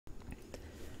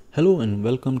Hello and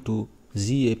welcome to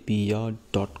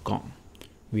zapyard.com.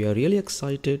 We are really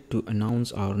excited to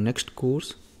announce our next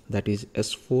course, that is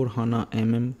S4HANA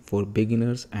MM for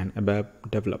beginners and ABAP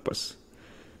developers.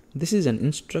 This is an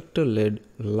instructor-led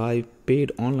live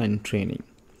paid online training.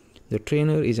 The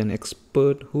trainer is an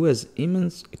expert who has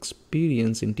immense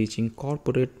experience in teaching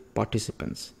corporate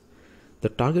participants. The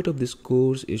target of this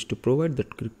course is to provide the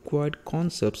required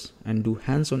concepts and do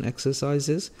hands-on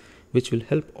exercises which will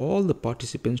help all the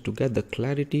participants to get the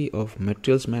clarity of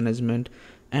materials management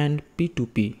and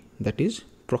P2P, that is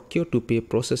procure to pay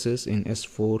processes in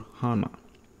S4HANA.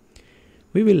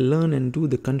 We will learn and do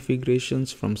the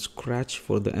configurations from scratch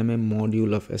for the MM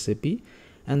module of SAP,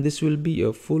 and this will be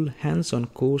a full hands-on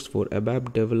course for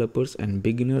ABAP developers and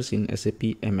beginners in SAP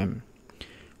MM.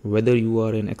 Whether you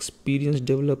are an experienced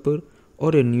developer or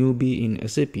a newbie in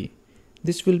SAP,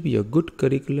 this will be a good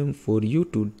curriculum for you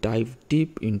to dive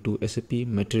deep into SAP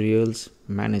materials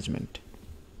management.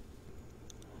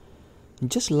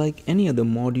 Just like any other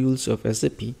modules of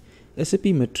SAP, SAP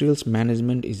materials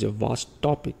management is a vast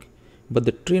topic, but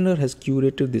the trainer has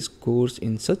curated this course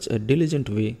in such a diligent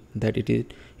way that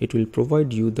it will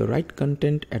provide you the right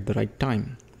content at the right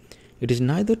time. It is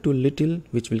neither too little,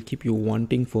 which will keep you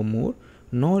wanting for more,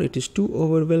 nor it is too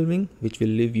overwhelming, which will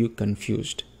leave you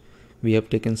confused. We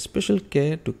have taken special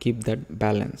care to keep that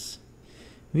balance.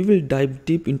 We will dive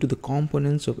deep into the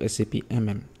components of SAP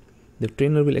MM. The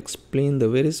trainer will explain the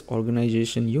various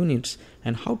organization units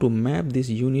and how to map these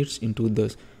units into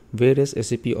the various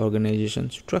SAP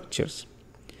organization structures.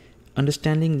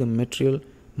 Understanding the material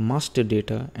master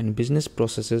data and business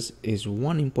processes is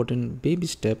one important baby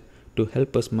step to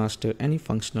help us master any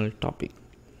functional topic.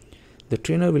 The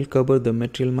trainer will cover the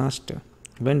material master,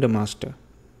 vendor master,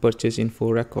 purchase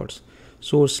info records,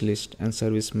 source list, and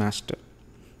service master.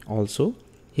 Also,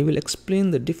 he will explain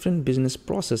the different business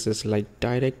processes like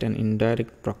direct and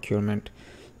indirect procurement,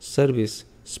 service,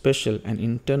 special and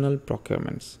internal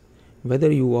procurements.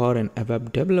 Whether you are an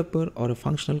ABAP developer or a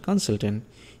functional consultant,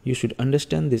 you should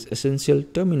understand these essential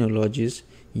terminologies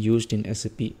used in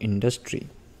SAP industry.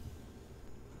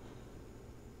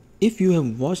 If you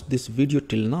have watched this video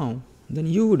till now, then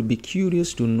you would be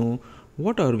curious to know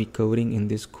what are we covering in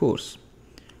this course.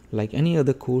 Like any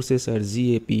other courses at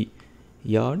ZAP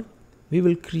Yard, we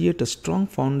will create a strong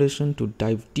foundation to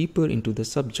dive deeper into the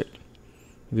subject.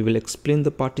 We will explain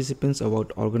the participants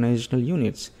about organizational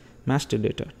units, master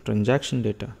data, transaction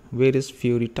data, various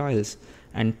Fiori tiles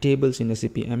and tables in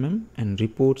SAP MM and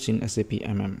reports in SAP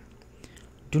MM.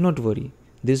 Do not worry,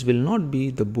 this will not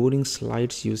be the boring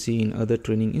slides you see in other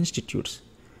training institutes.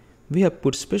 We have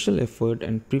put special effort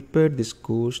and prepared this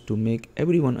course to make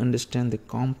everyone understand the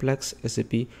complex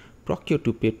SAP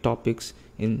procure-to-pay topics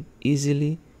in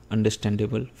easily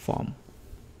understandable form.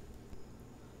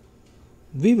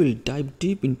 We will dive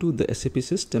deep into the SAP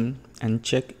system and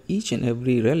check each and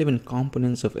every relevant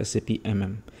components of SAP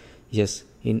MM. Yes,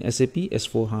 in SAP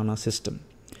S4HANA system.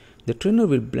 The trainer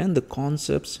will blend the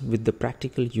concepts with the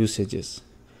practical usages.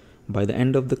 By the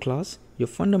end of the class, your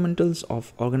fundamentals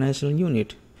of organizational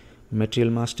unit,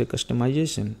 material master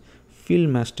customization, field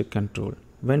master control,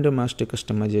 vendor master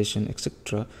customization,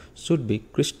 etc. should be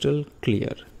crystal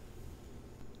clear.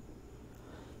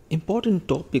 Important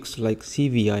topics like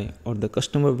CVI or the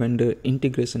customer vendor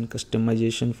integration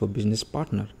customization for business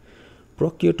partner,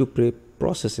 procure to pay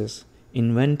processes,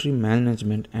 inventory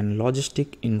management and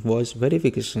logistic invoice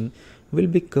verification will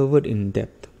be covered in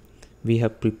depth. We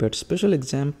have prepared special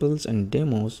examples and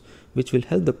demos which will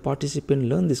help the participant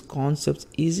learn these concepts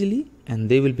easily, and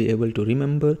they will be able to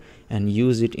remember and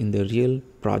use it in their real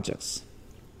projects.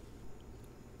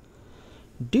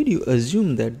 Did you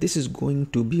assume that this is going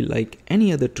to be like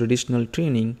any other traditional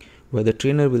training where the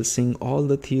trainer will sing all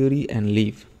the theory and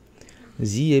leave?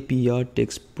 ZAPR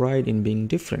takes pride in being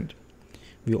different.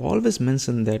 We always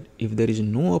mention that if there is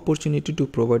no opportunity to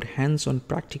provide hands-on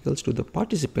practicals to the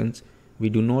participants, we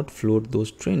do not float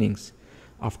those trainings.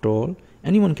 After all,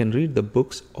 anyone can read the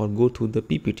books or go through the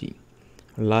PPT.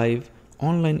 Live,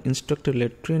 online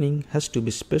instructor-led training has to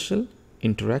be special,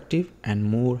 interactive, and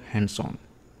more hands-on.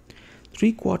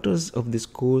 3/4 of this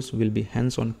course will be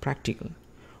hands-on practical.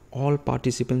 All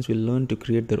participants will learn to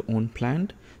create their own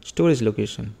plant, storage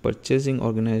location, purchasing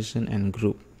organization, and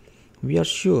group. We are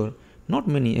sure not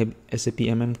many SAP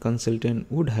MM consultants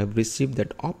would have received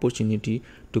that opportunity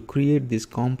to create these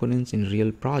components in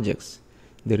real projects.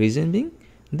 The reason being,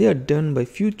 they are done by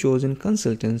few chosen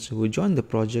consultants who join the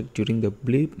project during the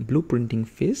blueprinting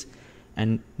phase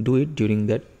and do it during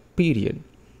that period.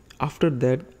 After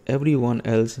that, everyone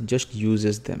else just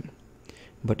uses them.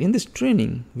 But in this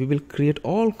training, we will create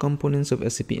all components of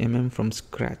SAP MM from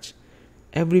scratch.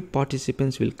 Every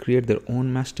participant will create their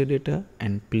own master data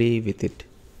and play with it.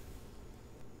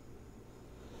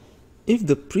 If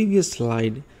the previous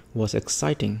slide was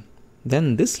exciting,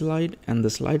 then this slide and the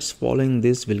slides following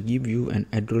this will give you an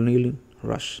adrenaline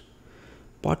rush.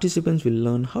 Participants will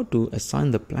learn how to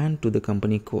assign the plant to the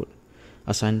company code,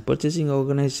 assign purchasing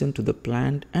organization to the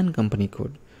plant and company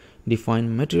code,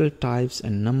 define material types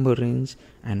and number range,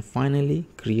 and finally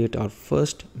create our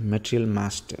first material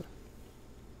master.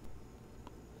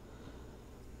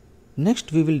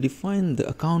 Next, we will define the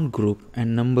account group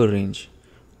and number range.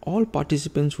 All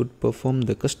participants would perform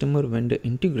the customer vendor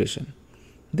integration.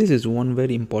 This is one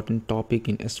very important topic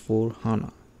in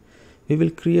S/4HANA. We will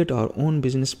create our own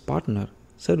business partner,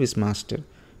 service master,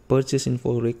 purchase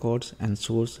info records, and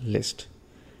source list.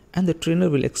 And the trainer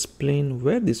will explain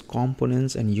where these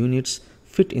components and units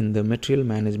fit in the material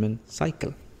management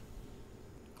cycle.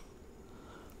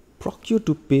 Procure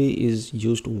to pay is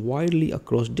used widely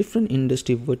across different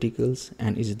industry verticals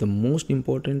and is the most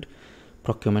important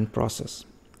procurement process.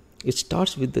 It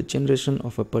starts with the generation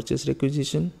of a purchase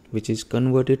requisition, which is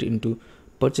converted into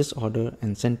purchase order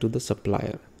and sent to the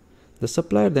supplier. The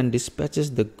supplier then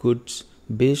dispatches the goods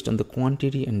based on the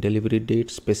quantity and delivery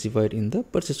date specified in the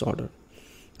purchase order.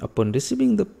 Upon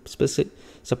receiving the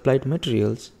supplied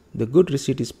materials, the good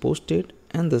receipt is posted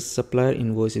and the supplier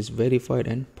invoice is verified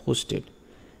and posted.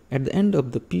 At the end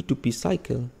of the P2P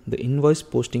cycle, the invoice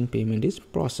posting payment is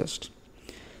processed.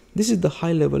 This is the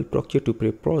high-level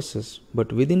procure-to-pay process,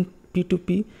 but within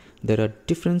P2P, there are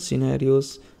different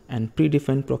scenarios and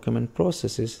predefined procurement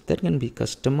processes that can be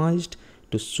customized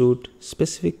to suit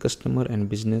specific customer and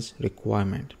business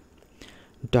requirement.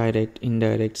 Direct,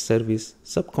 indirect, service,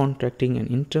 subcontracting, and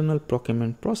internal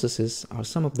procurement processes are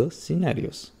some of the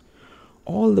scenarios.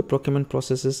 All the procurement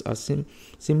processes are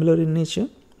similar in nature,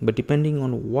 but depending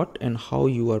on what and how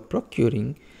you are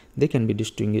procuring, they can be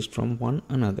distinguished from one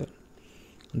another.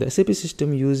 The SAP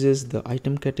system uses the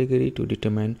item category to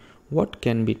determine what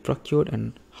can be procured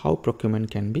and how procurement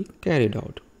can be carried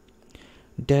out.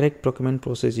 Direct procurement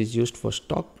process is used for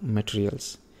stock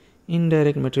materials.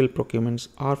 Indirect material procurements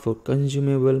are for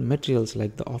consumable materials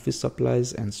like the office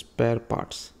supplies and spare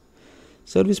parts.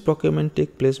 Service procurement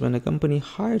takes place when a company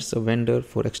hires a vendor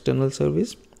for external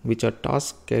service, which are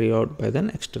tasks carried out by an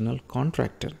external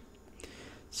contractor.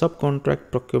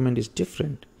 Subcontract procurement is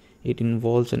different. It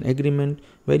involves an agreement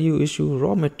where you issue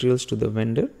raw materials to the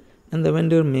vendor and the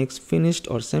vendor makes finished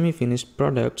or semi-finished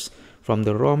products from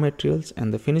the raw materials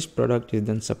and the finished product is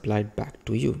then supplied back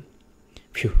to you.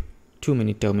 Phew, too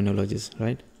many terminologies,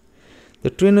 right? The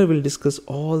trainer will discuss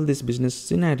all these business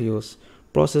scenarios,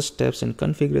 process steps and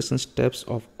configuration steps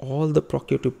of all the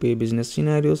procure-to-pay business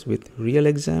scenarios with real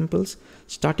examples,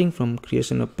 starting from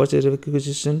creation of purchase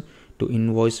requisition to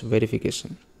invoice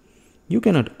verification. You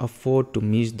cannot afford to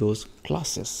miss those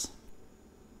classes.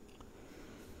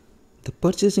 The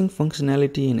purchasing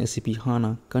functionality in SAP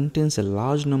HANA contains a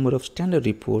large number of standard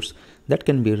reports that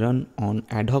can be run on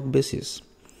ad hoc basis.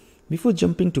 Before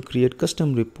jumping to create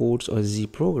custom reports or Z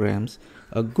programs,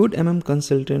 a good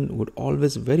consultant would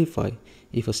always verify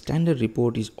if a standard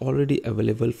report is already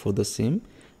available for the same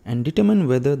and determine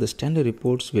whether the standard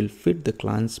reports will fit the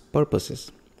client's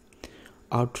purposes.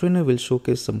 Our trainer will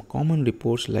showcase some common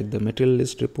reports like the material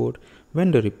list report,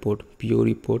 vendor report, PO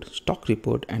report, stock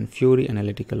report, and Fiori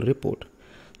analytical report.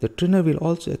 The trainer will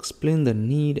also explain the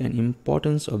need and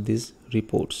importance of these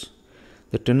reports.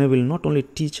 The trainer will not only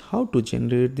teach how to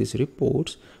generate these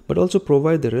reports, but also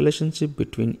provide the relationship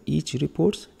between each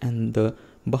reports and the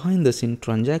behind-the-scene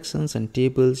transactions and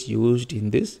tables used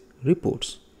in these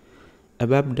reports.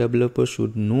 ABAP developers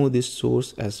should know this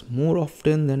source as more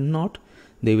often than not,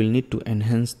 they will need to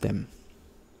enhance them.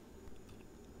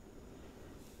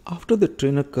 After the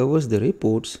trainer covers the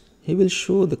reports, he will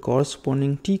show the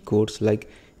corresponding T codes like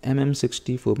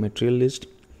MM60 for material list,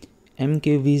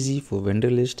 MKVZ for vendor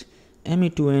list,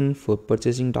 ME2N for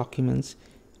purchasing documents,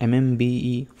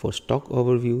 MMBE for stock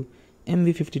overview,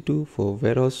 MV52 for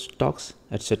warehouse stocks,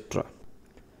 etc.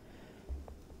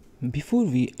 Before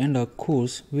we end our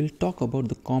course, we'll talk about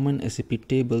the common SAP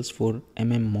tables for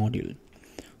MM module.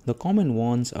 The common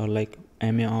ones are like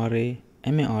MARA,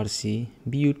 MARC,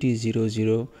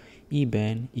 BUT00,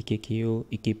 EBAN, EKKO,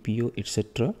 EKPO,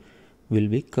 etc. will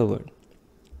be covered.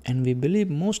 And we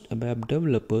believe most ABAP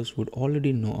developers would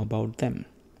already know about them.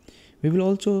 We will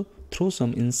also throw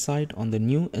some insight on the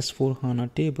new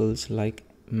S/4HANA tables like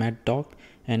MATDoc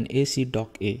and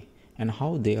ACDocA and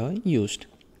how they are used.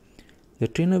 The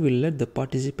trainer will let the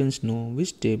participants know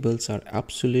which tables are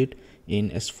obsolete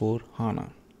in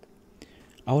S/4HANA.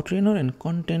 Our trainer and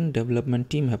content development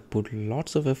team have put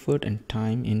lots of effort and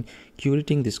time in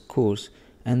curating this course,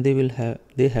 and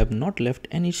they have not left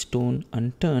any stone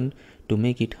unturned to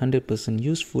make it 100%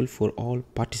 useful for all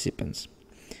participants,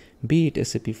 be it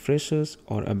SAP freshers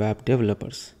or ABAP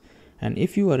developers. And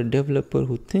if you are a developer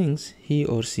who thinks he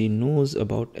or she knows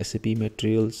about SAP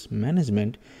materials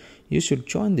management, you should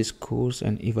join this course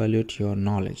and evaluate your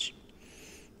knowledge.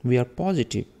 We are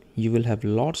positive you will have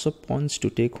lots of points to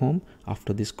take home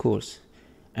after this course,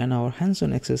 and our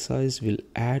hands-on exercise will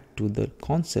add to the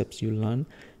concepts you learn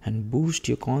and boost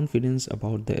your confidence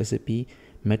about the SAP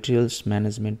materials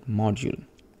management module.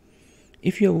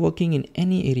 If you are working in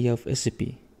any area of SAP,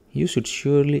 you should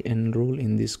surely enroll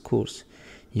in this course.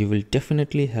 You will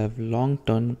definitely have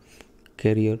long-term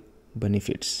career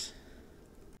benefits.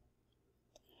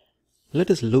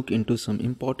 Let us look into some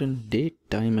important date,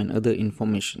 time and other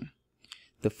information.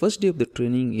 The first day of the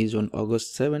training is on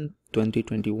August 7,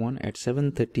 2021 at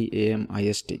 7:30 AM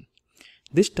IST.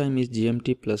 This time is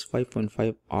GMT plus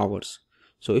 5.5 hours.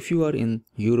 So if you are in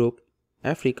Europe,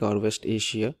 Africa or West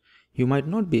Asia, you might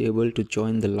not be able to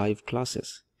join the live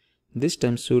classes. This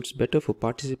time suits better for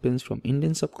participants from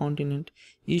Indian subcontinent,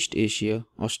 East Asia,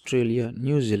 Australia,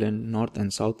 New Zealand, North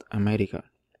and South America.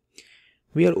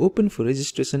 We are open for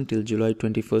registration till July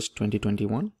 21st,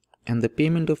 2021, and the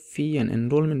payment of fee and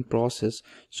enrollment process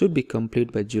should be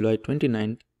complete by July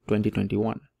 29,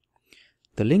 2021.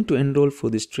 The link to enroll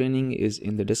for this training is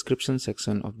in the description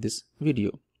section of this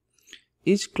video.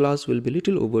 Each class will be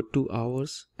little over 2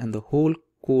 hours and the whole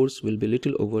course will be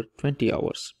little over 20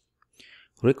 hours.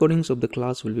 Recordings of the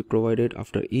class will be provided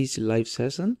after each live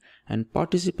session and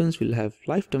participants will have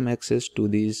lifetime access to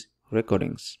these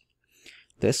recordings.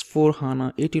 The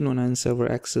S/4HANA 1809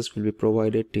 server access will be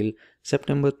provided till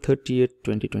September 30th,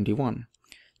 2021.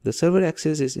 The server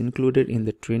access is included in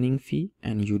the training fee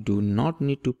and you do not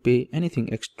need to pay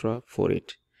anything extra for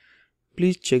it.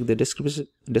 Please check the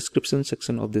description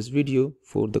section of this video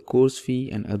for the course fee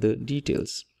and other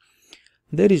details.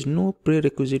 There is no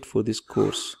prerequisite for this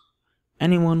course.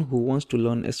 Anyone who wants to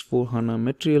learn S/4HANA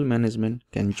material management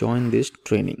can join this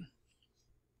training.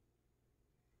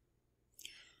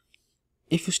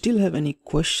 If you still have any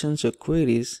questions or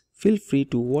queries, feel free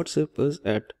to WhatsApp us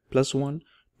at +1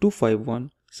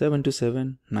 251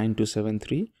 727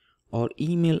 9273 or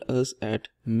email us at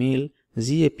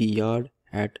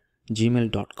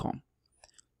mail@zapyard@gmail.com.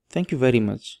 Thank you very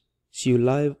much. See you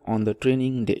live on the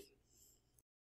training day.